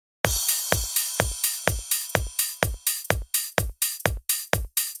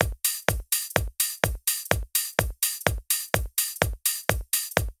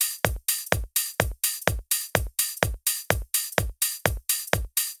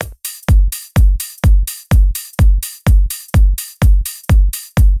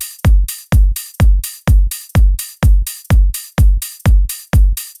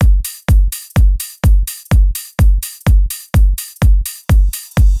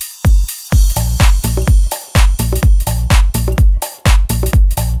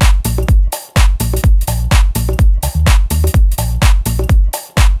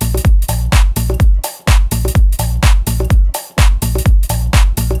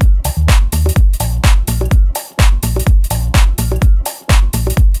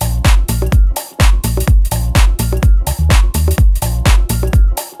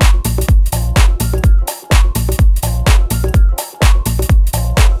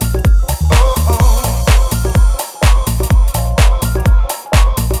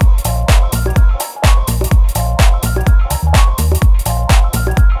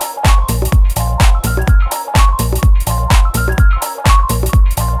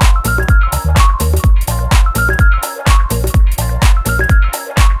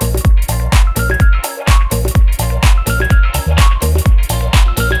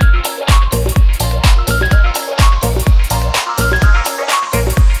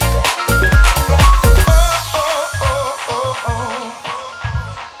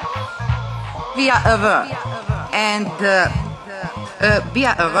are aware and be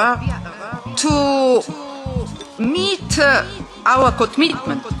aware to meet our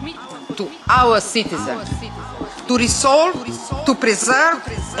commitment to our citizens, to resolve, to preserve,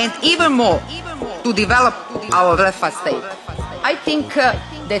 and even more, to develop our welfare state. I think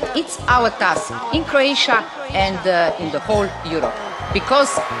that it's our task in Croatia and in the whole Europe,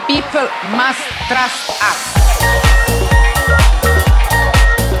 because people must trust us.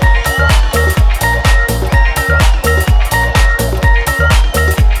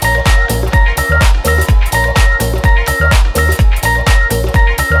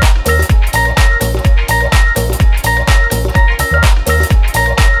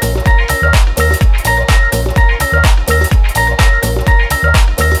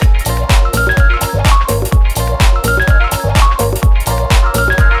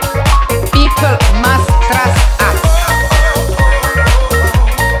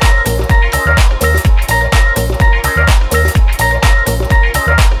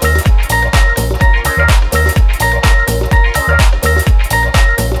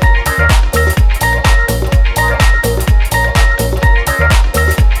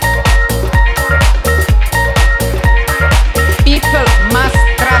 Must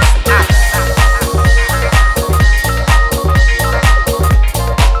trust us.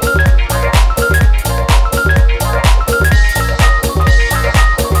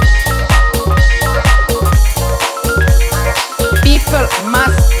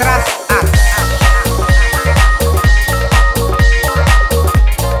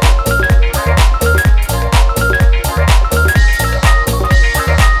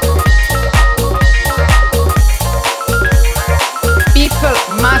 People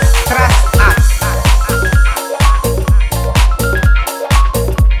must trust us.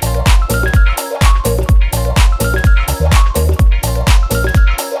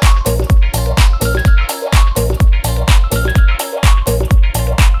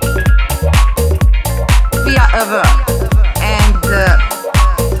 And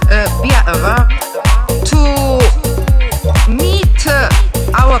be aware to meet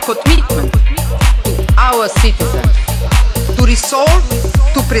our commitment to our citizens, to resolve,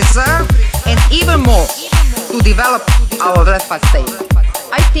 to preserve, and even more, to develop our welfare state.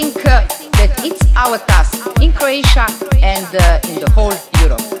 I think that it's our task in Croatia and in the whole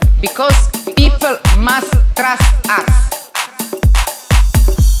Europe, because people must trust us.